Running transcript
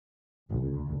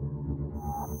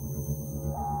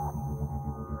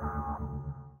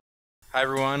Hi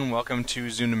everyone, welcome to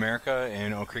Zund America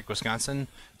in Oak Creek, Wisconsin.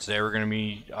 Today we're going to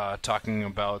be talking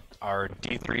about our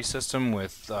D3 system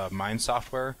with Mind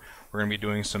software. We're going to be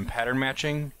doing some pattern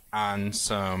matching on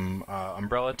some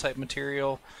umbrella type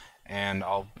material, and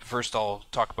I'll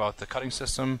talk about the cutting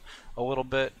system a little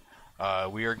bit.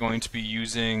 We are going to be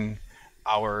using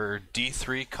our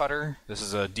D3 cutter. This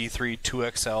is a D3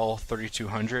 2XL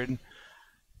 3200,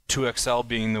 2XL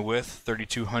being the width,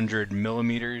 3200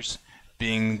 millimeters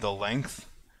being the length.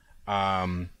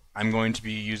 I'm going to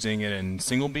be using it in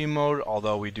single beam mode,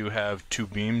 although we do have two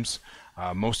beams.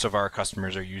 Most of our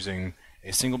customers are using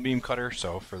a single beam cutter,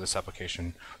 so for this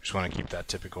application, we just want to keep that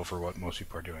typical for what most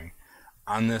people are doing.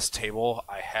 On this table,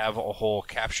 I have a whole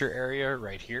capture area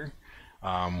right here.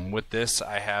 With this,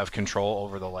 I have control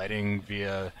over the lighting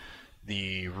via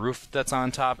the roof that's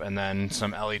on top, and then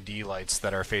some LED lights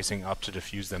that are facing up to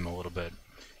diffuse them a little bit.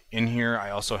 In here,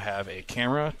 I also have a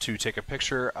camera to take a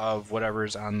picture of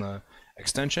whatever's on the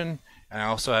extension, and I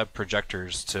also have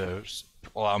projectors to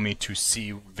allow me to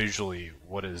see visually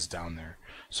what is down there.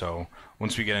 So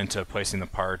once we get into placing the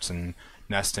parts and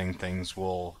nesting things,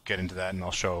 we'll get into that, and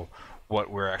I'll show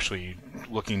what we're actually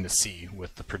looking to see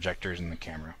with the projectors and the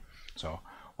camera. So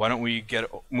why don't we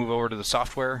move over to the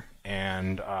software,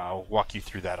 and I'll walk you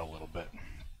through that a little bit.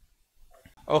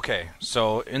 Okay,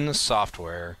 so in the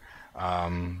software,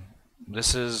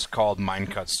 this is called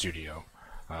MindCut Studio.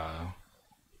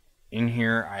 In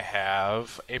here I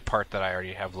have a part that I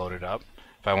already have loaded up.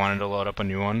 If I wanted to load up a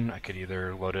new one, I could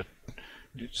either load it,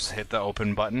 just hit the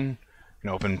open button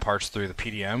and open parts through the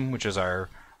PDM, which is our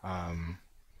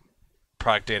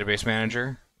product database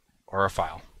manager, or a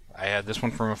file. I had this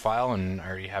one from a file, and I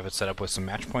already have it set up with some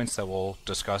match points that we'll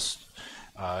discuss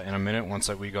in a minute once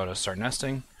we go to start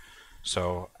nesting.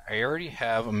 So I already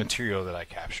have a material that I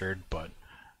captured, but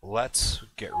let's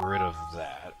get rid of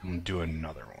that and do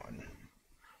another one.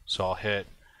 So I'll hit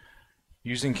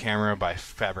using camera by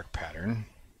fabric pattern,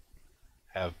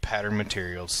 have pattern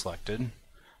materials selected.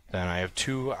 Then I have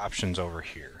two options over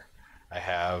here. I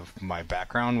have my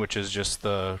background, which is just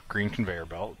the green conveyor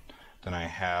belt. Then I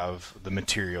have the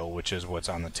material, which is what's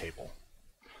on the table.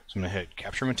 So I'm going to hit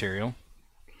capture material,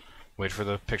 wait for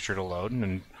the picture to load,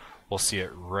 and we'll see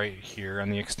it right here on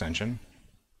the extension.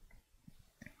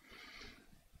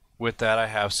 With that, I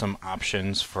have some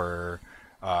options for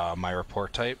my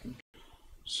report type.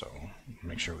 So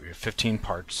make sure we have 15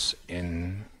 parts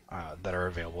in that are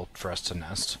available for us to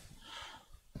nest.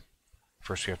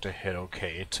 First, we have to hit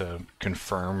OK to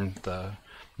confirm the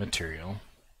material.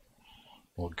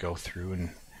 We'll go through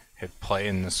and hit play,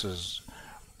 and this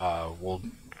will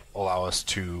allow us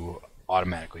to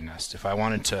automatically nest. If I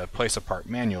wanted to place a part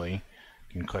manually,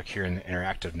 you can click here in the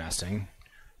interactive nesting.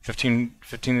 15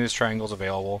 of these triangles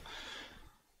available.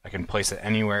 I can place it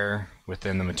anywhere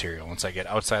within the material. Once I get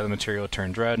outside the material, it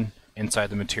turns red. Inside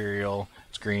the material,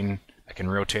 it's green. I can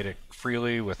rotate it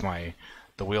freely with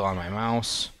the wheel on my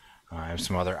mouse. I have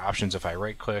some other options if I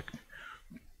right click,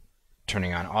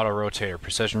 turning on auto rotate or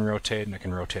precision rotate, and I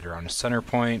can rotate around a center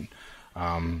point.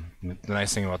 The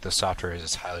nice thing about this software is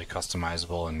it's highly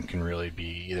customizable and can really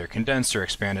be either condensed or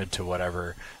expanded to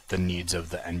whatever the needs of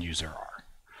the end user are.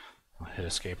 I'll hit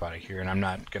escape out of here, and I'm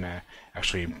not going to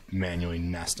actually manually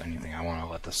nest anything. I want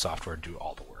to let the software do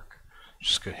all the work.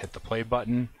 Just going to hit the play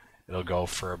button. It'll go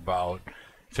for about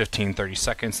 15-30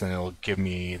 seconds, and it'll give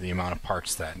me the amount of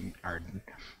parts that are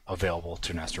available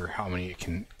to nest, or how many it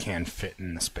can fit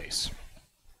in the space.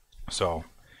 So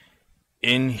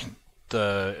in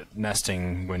the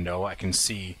nesting window, I can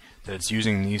see that it's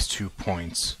using these 2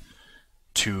 points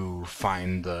to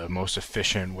find the most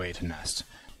efficient way to nest.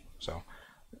 So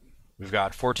we've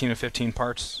got 14 of 15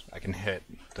 parts. I can hit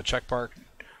the check mark,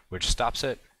 which stops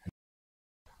it.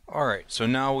 Alright, so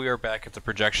now we are back at the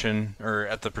projection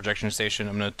station.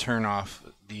 I'm going to turn off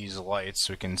these lights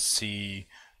so we can see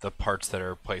the parts that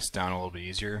are placed down a little bit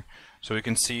easier. So we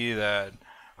can see that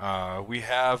we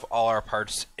have all our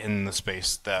parts in the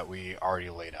space that we already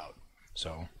laid out.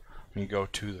 So let me go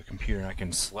to the computer and I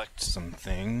can select some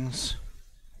things.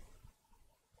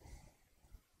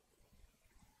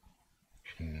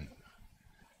 Can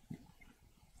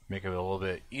make it a little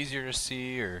bit easier to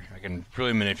see, or I can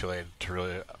really manipulate it to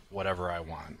really whatever I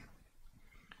want.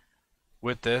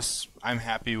 With this, I'm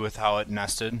happy with how it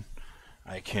nested.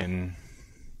 I can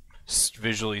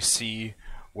visually see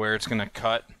where it's going to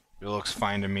cut. It looks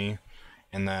fine to me.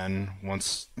 And then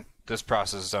once this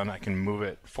process is done, I can move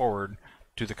it forward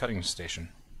to the cutting station.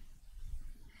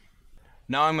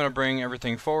 Now I'm going to bring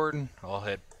everything forward. I'll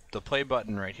hit the play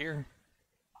button right here.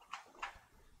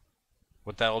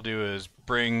 What that'll do is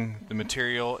bring the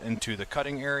material into the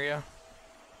cutting area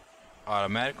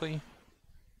automatically.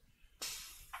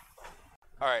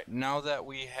 Alright, now that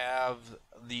we have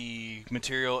the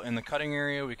material in the cutting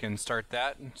area, we can start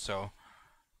that. So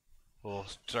we'll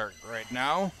start right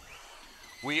now.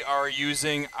 We are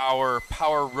using our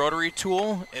power rotary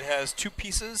tool. It has two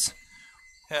pieces.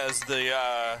 It has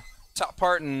the top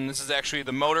part, and this is actually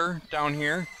the motor down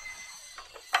here.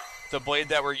 The blade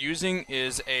that we're using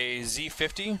is a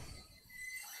Z50.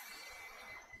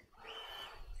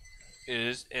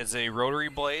 It is a rotary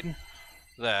blade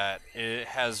that it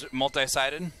has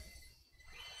multi-sided.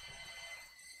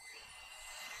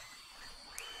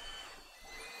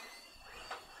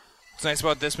 What's nice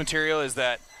about this material is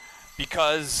that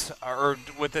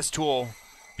with this tool,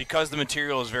 because the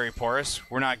material is very porous,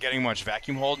 we're not getting much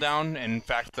vacuum hold down. And in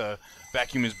fact, the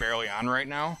vacuum is barely on right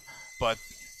now. But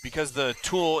because the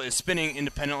tool is spinning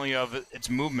independently of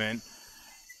its movement,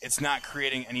 it's not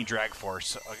creating any drag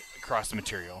force across the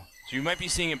material. So you might be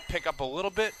seeing it pick up a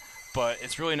little bit, but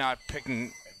it's really not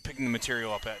picking the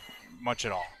material up much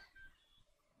at all.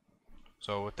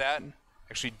 So with that,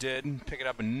 actually did pick it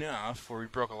up enough where we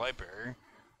broke a light barrier.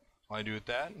 All I do with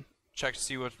that, check to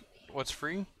see what's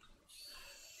free.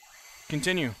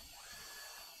 Continue.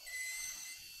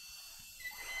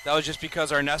 That was just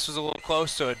because our nest was a little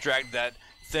close, so it dragged that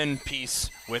thin piece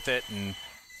with it and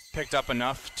picked up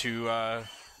enough to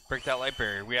break that light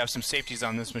barrier. We have some safeties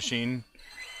on this machine,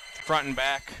 front and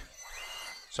back,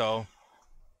 so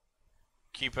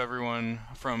keep everyone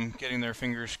from getting their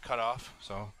fingers cut off.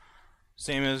 So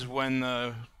same as when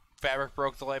the fabric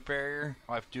broke the light barrier,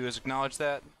 all I have to do is acknowledge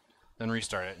that, then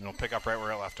restart it, and it'll pick up right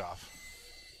where it left off.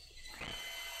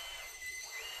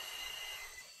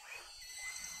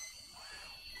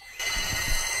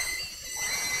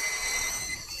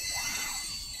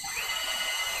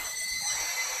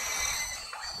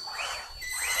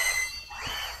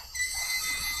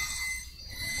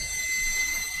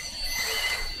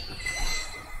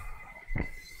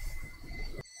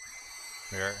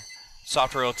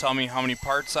 Software will tell me how many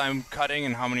parts I'm cutting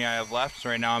and how many I have left. So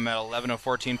right now I'm at 11 of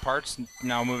 14 parts,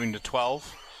 now moving to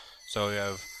 12. So we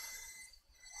have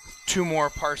 2 more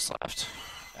parts left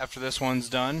after this one's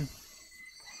done.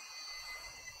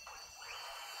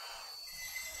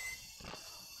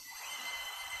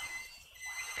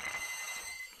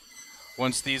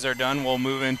 Once these are done, we'll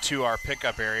move into our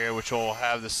pickup area, which will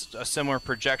have a similar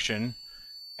projection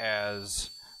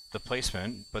as the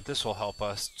placement, but this will help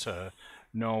us to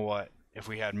know if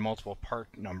we had multiple part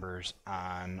numbers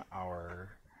on our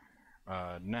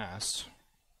nest.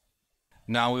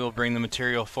 Now we will bring the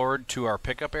material forward to our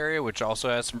pickup area, which also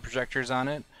has some projectors on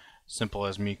it. Simple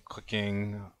as me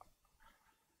clicking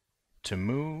to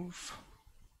move.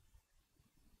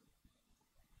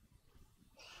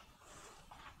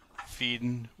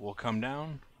 Feed will come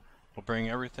down. We'll bring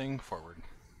everything forward.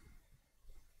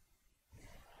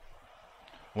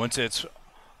 Once it's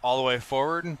all the way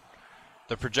forward,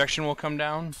 the projection will come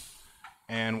down,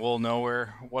 and we'll know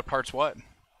what part's what.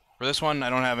 For this one, I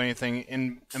don't have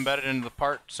anything embedded into the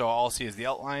part, so all I'll see is the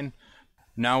outline.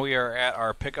 Now we are at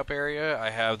our pickup area.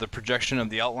 I have the projection of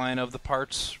the outline of the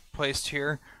parts placed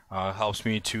here. Helps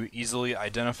me to easily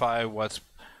identify what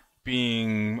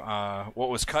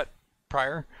was cut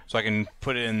prior, so I can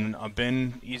put it in a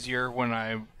bin easier when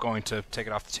I'm going to take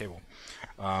it off the table.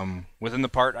 Within the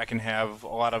part, I can have a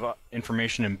lot of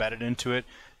information embedded into it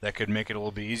that could make it a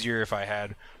little bit easier if I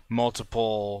had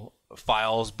multiple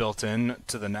files built in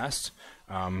to the nest.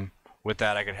 With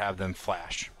that, I could have them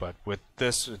flash. But with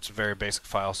this, it's a very basic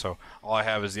file, so all I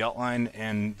have is the outline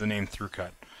and the name through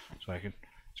cut. So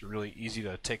it's really easy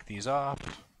to take these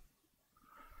off.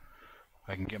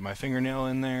 I can get my fingernail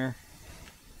in there.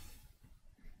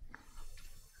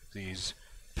 These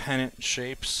pennant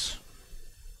shapes.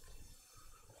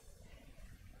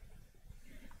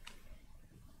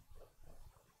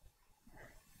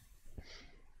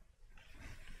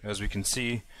 As we can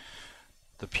see,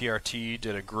 the PRT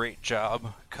did a great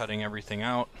job cutting everything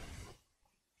out.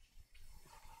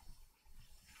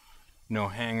 No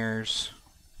hangers.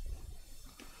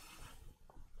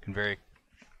 Can very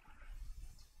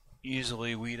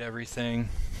easily weed everything.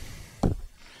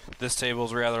 This table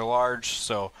is rather large,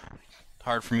 so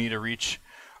hard for me to reach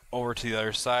over to the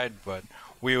other side, but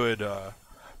we would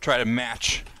try to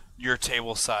match your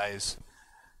table size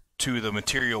to the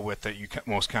material width that you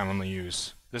most commonly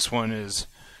use. This one is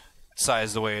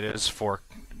sized the way it is for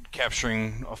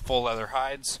capturing full leather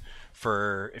hides.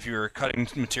 For if you were cutting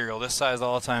material this size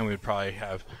all the time, we would probably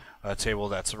have a table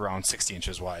that's around 60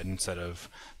 inches wide instead of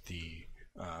the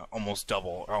almost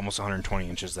double or almost 120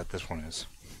 inches that this one is.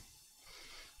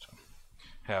 So,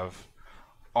 have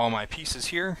all my pieces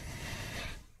here.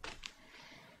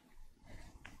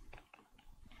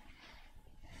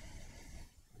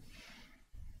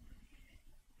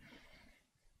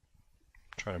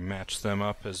 Try to match them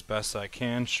up as best I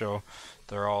can, show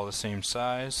they're all the same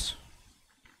size.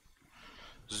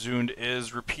 Zund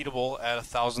is repeatable at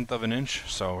 1/1000th of an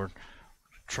inch, so we're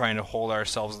trying to hold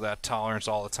ourselves to that tolerance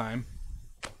all the time.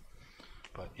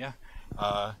 But yeah,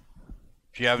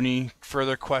 if you have any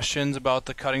further questions about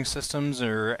the cutting systems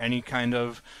or any kind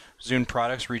of Zund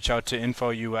products, reach out to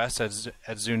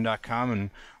info.us@zund.com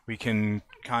and we can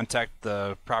contact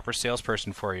the proper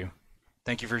salesperson for you.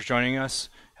 Thank you for joining us.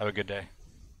 Have a good day.